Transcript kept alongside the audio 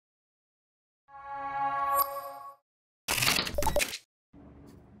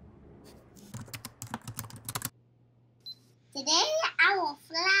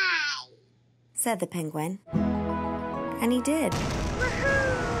said the penguin. And he did.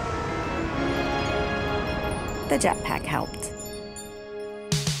 The jetpack helped.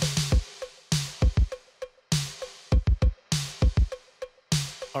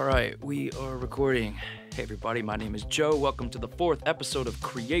 All right, we are recording. Hey everybody, my name is Joe. Welcome to the 4th episode of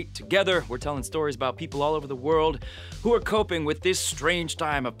Create Together. We're telling stories about people all over the world who are coping with this strange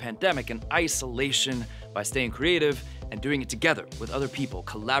time of pandemic and isolation by staying creative and doing it together with other people,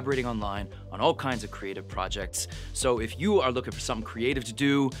 collaborating online on all kinds of creative projects. So if you are looking for something creative to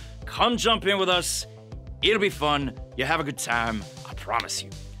do, come jump in with us. It'll be fun. You have a good time. I promise you.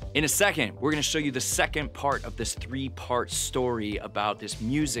 In a second, we're gonna show you the second part of this 3-part story about this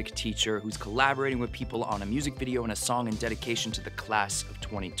music teacher who's collaborating with people on a music video and a song in dedication to the class of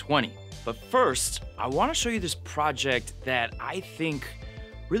 2020. But first, I wanna show you this project that I think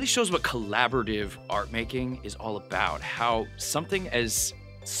really shows what collaborative art making is all about. How something as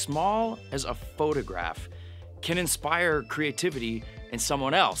small as a photograph can inspire creativity in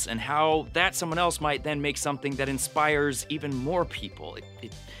someone else, and how that someone else might then make something that inspires even more people.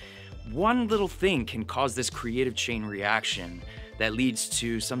 One little thing can cause this creative chain reaction that leads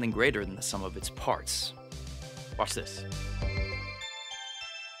to something greater than the sum of its parts. Watch this.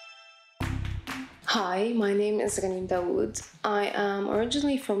 Hi, my name is Ghanim Dawood. I am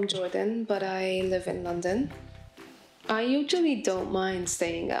originally from Jordan, but I live in London. I usually don't mind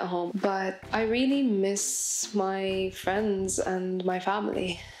staying at home, but I really miss my friends and my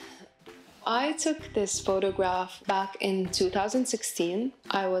family. I took this photograph back in 2016.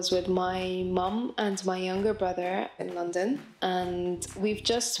 I was with my mum and my younger brother in London, and we've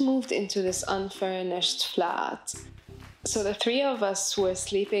just moved into this unfurnished flat. So the 3 of us were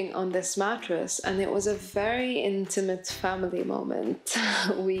sleeping on this mattress, and it was a very intimate family moment.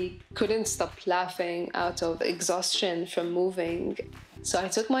 We couldn't stop laughing out of exhaustion from moving. So I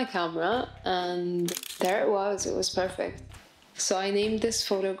took my camera, and there it was perfect. So I named this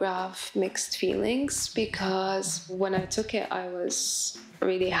photograph Mixed Feelings because when I took it, I was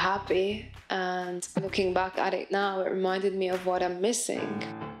really happy. And looking back at it now, it reminded me of what I'm missing.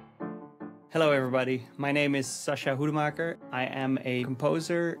 Hello everybody, my name is Sascha Hoedemaker. I am a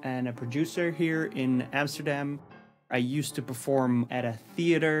composer and a producer here in Amsterdam. I used to perform at a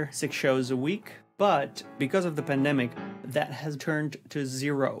theater 6 shows a week, but because of the pandemic, that has turned to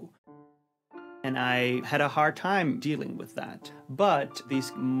 0. And I had a hard time dealing with that. But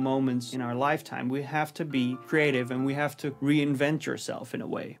these moments in our lifetime, we have to be creative and we have to reinvent yourself in a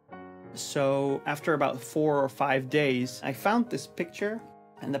way. So after about 4 or 5 days, I found this picture.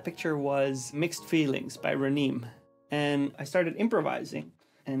 And the picture was Mixed Feelings by Raneem. And I started improvising,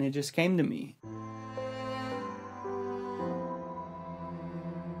 and it just came to me.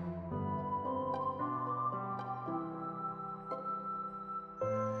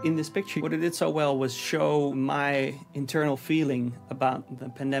 In this picture, what it did so well was show my internal feeling about the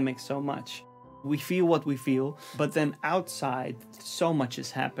pandemic so much. We feel what we feel, but then outside, so much is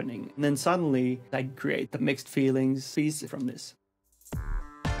happening. And then suddenly, I create the Mixed Feelings piece from this.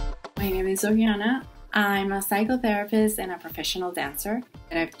 My name is Oriana. I'm a psychotherapist and a professional dancer.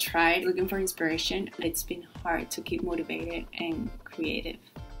 And I've tried looking for inspiration. It's been hard to keep motivated and creative.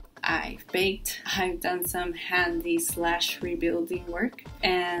 I've baked, I've done some handy/rebuilding work,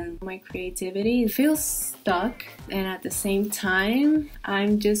 and my creativity feels stuck. And at the same time,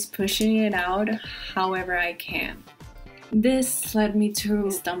 I'm just pushing it out however I can. This led me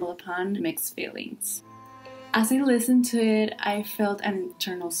to stumble upon Mixed Feelings. As I listened to it, I felt an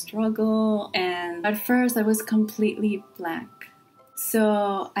internal struggle, and at first I was completely blank.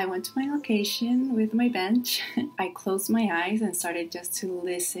 So I went to my location with my bench. I closed my eyes and started just to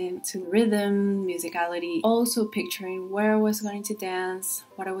listen to rhythm, musicality, also picturing where I was going to dance,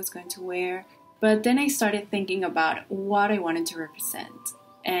 what I was going to wear. But then I started thinking about what I wanted to represent.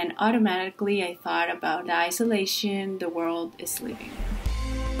 And automatically I thought about the isolation the world is living in.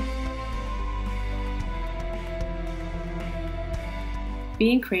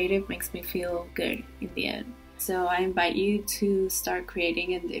 Being creative makes me feel good in the end. So I invite you to start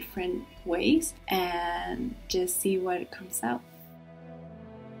creating in different ways and just see what comes out.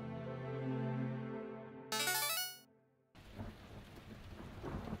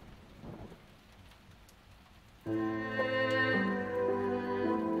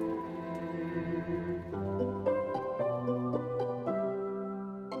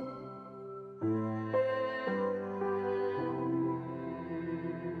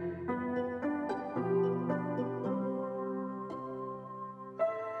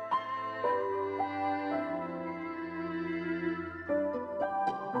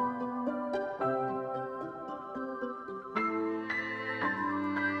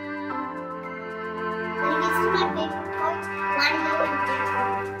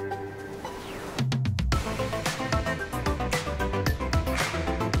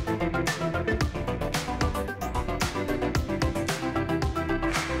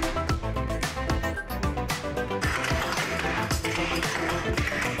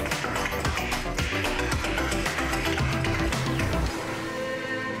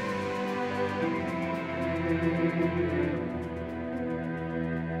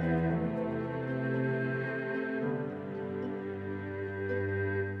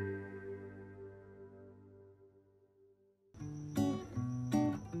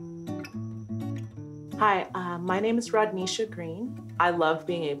 Hi, my name is Rodnisha Green. I love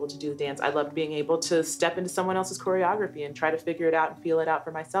being able to do the dance. I love being able to step into someone else's choreography and try to figure it out and feel it out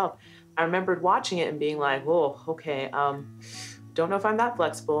for myself. I remembered watching it and being like, whoa, okay, don't know if I'm that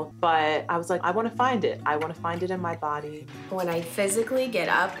flexible, but I was like, I want to find it. I want to find it in my body. When I physically get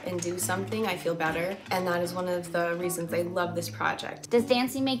up and do something, I feel better, and that is one of the reasons I love this project. Does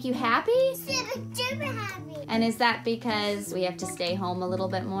dancing make you happy? Super happy. And is that because we have to stay home a little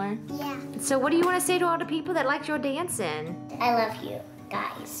bit more? Yeah. So what do you want to say to all the people that like your dancing? I love you,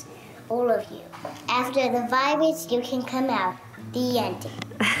 guys. All of you. After the virus, you can come out. The end.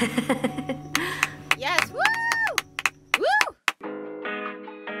 Yes, woo!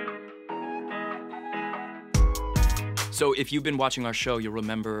 So if you've been watching our show, you'll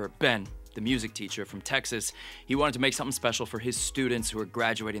remember Ben, the music teacher from Texas. He wanted to make something special for his students who are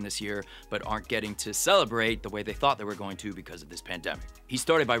graduating this year but aren't getting to celebrate the way they thought they were going to because of this pandemic. He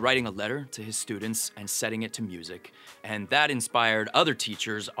started by writing a letter to his students and setting it to music, and that inspired other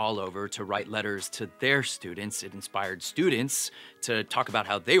teachers all over to write letters to their students. It inspired students to talk about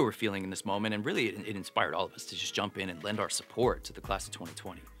how they were feeling in this moment, and really it inspired all of us to just jump in and lend our support to the class of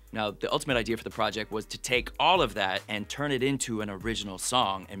 2020. Now, the ultimate idea for the project was to take all of that and turn it into an original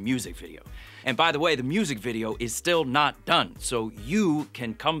song and music video. And by the way, the music video is still not done, so you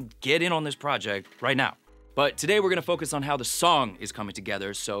can come get in on this project right now. But today we're gonna focus on how the song is coming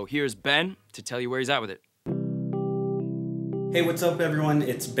together, so here's Ben to tell you where he's at with it. Hey, what's up everyone?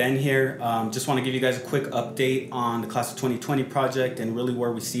 It's Ben here. Just want to give you guys a quick update on the Class of 2020 project and really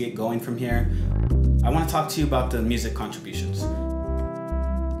where we see it going from here. I want to talk to you about the music contributions.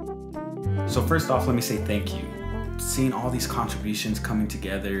 So first off, let me say thank you. Seeing all these contributions coming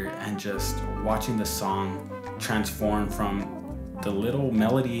together and just watching the song transform from the little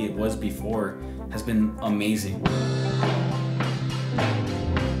melody it was before has been amazing.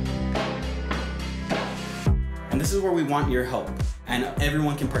 And this is where we want your help, and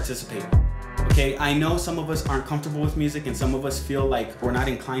everyone can participate. Okay, I know some of us aren't comfortable with music and some of us feel like we're not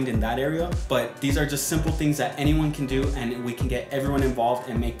inclined in that area, but these are just simple things that anyone can do, and we can get everyone involved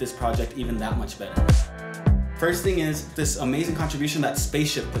and make this project even that much better. First thing is this amazing contribution that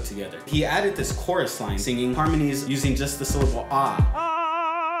Spaceship put together. He added this chorus line, singing harmonies using just the syllable ah.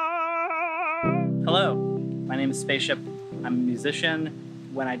 Hello, my name is Spaceship. I'm a musician.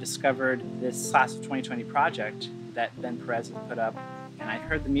 When I discovered this Class of 2020 project that Ben Perez had put up, and I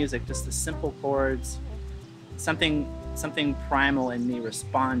heard the music, just the simple chords, something primal in me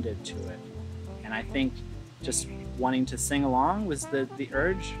responded to it. And I think just wanting to sing along was the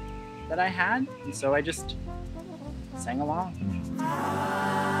urge that I had, and so I just sang along.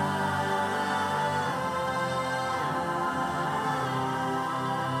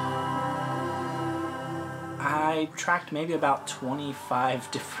 I tracked maybe about 25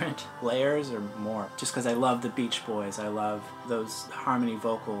 different layers or more, just because I love the Beach Boys. I love those harmony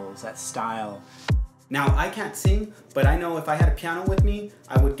vocals, that style. Now, I can't sing, but I know if I had a piano with me,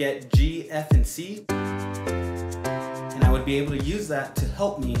 I would get G, F, and C, and I would be able to use that to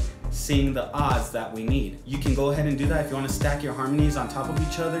help me sing the ahs that we need. You can go ahead and do that if you want to stack your harmonies on top of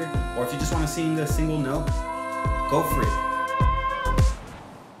each other, or if you just want to sing a single note, go for it.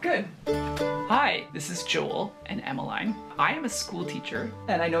 Good. Hi, this is Joel and Emmeline. I am a school teacher,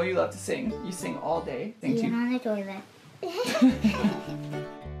 and I know you love to sing. You sing all day. Thank you. on the toilet.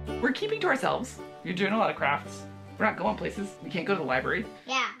 We're keeping to ourselves. You're doing a lot of crafts. We're not going places. We can't go to the library.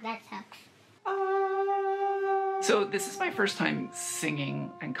 Yeah, that sucks. So this is my first time singing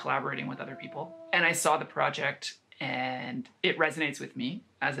and collaborating with other people. And I saw the project, and it resonates with me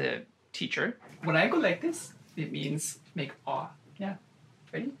as a teacher. When I go like this, it means make awe. Yeah.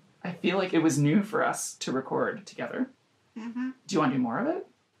 Ready? I feel like it was new for us to record together. Mm-hmm. Do you want to do more of it?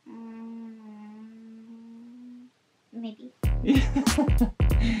 Maybe.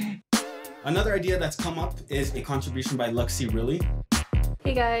 Another idea that's come up is a contribution by Luxie Really.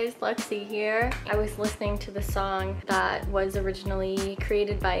 Hey guys, Luxie here. I was listening to the song that was originally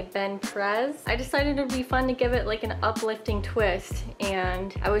created by Ben Perez. I decided it would be fun to give it like an uplifting twist,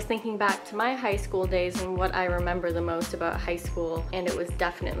 and I was thinking back to my high school days and what I remember the most about high school, and it was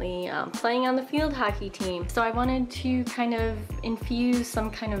definitely playing on the field hockey team. So I wanted to kind of infuse some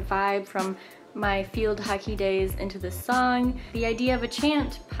kind of vibe from my field hockey days into the song. The idea of a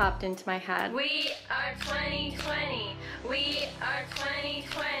chant popped into my head. We are 2020. We are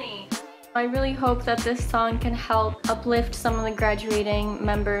 2020. I really hope that this song can help uplift some of the graduating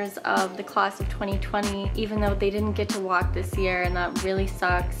members of the class of 2020, even though they didn't get to walk this year, and that really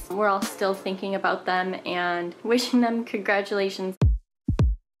sucks. We're all still thinking about them and wishing them congratulations.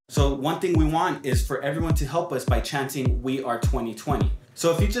 So one thing we want is for everyone to help us by chanting "We are 2020."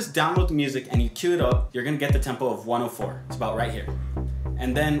 So if you just download the music and you cue it up, you're gonna get the tempo of 104. It's about right here.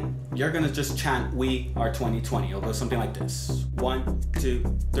 And then you're gonna just chant, we are 2020. It'll go something like this. 1,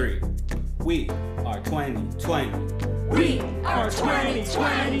 2, 3. We are 2020. We are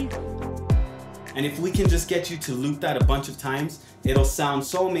 2020. And if we can just get you to loop that a bunch of times, it'll sound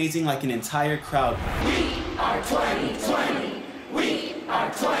so amazing, like an entire crowd. We are 2020. We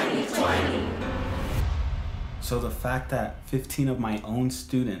are 2020. So the fact that 15 of my own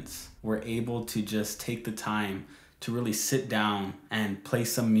students were able to just take the time to really sit down and play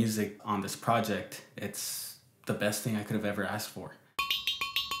some music on this project, it's the best thing I could have ever asked for.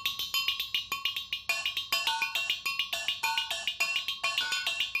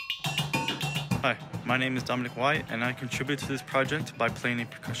 Hi, my name is Dominic White, and I contribute to this project by playing a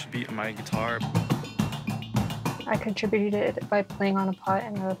percussion beat on my guitar. I contributed by playing on a pot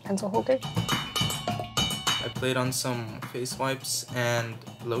and a pencil holder. I played on some face wipes and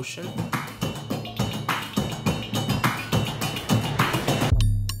lotion.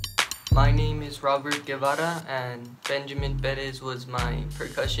 My name is Robert Guevara, and Benjamin Perez was my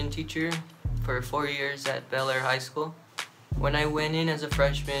percussion teacher for 4 years at Bel Air High School. When I went in as a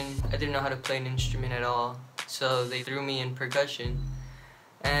freshman, I didn't know how to play an instrument at all, so they threw me in percussion.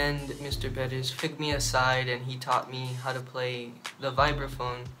 And Mr. Perez took me aside and he taught me how to play the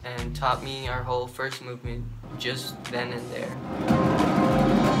vibraphone and taught me our whole first movement just then and there.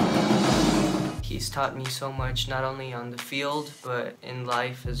 He's taught me so much, not only on the field, but in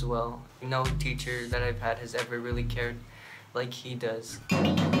life as well. No teacher that I've had has ever really cared like he does.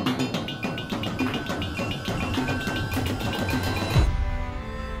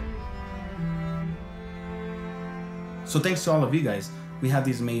 So thanks to all of you guys. We have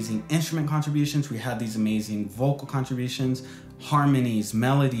these amazing instrument contributions, we have these amazing vocal contributions, harmonies,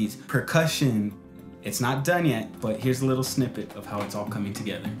 melodies, percussion. It's not done yet, but here's a little snippet of how it's all coming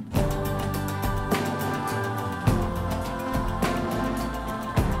together.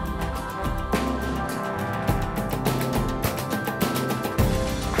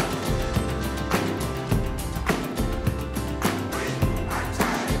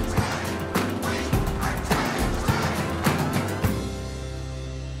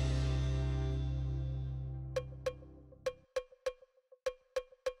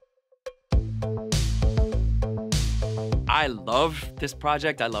 I love this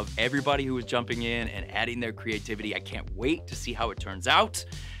project. I love everybody who is jumping in and adding their creativity. I can't wait to see how it turns out.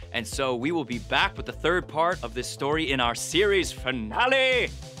 And so we will be back with the third part of this story in our series finale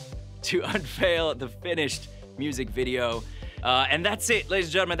to unveil the finished music video. And that's it, ladies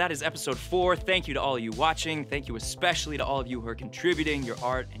and gentlemen. That is episode 4. Thank you to all of you watching. Thank you especially to all of you who are contributing your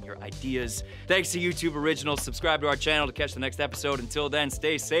art and your ideas. Thanks to YouTube Originals. Subscribe to our channel to catch the next episode. Until then,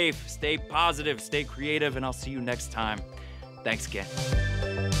 stay safe, stay positive, stay creative, and I'll see you next time. Thanks again.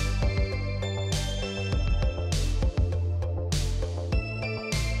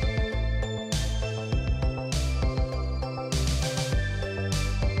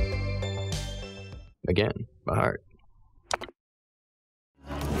 Again, my heart.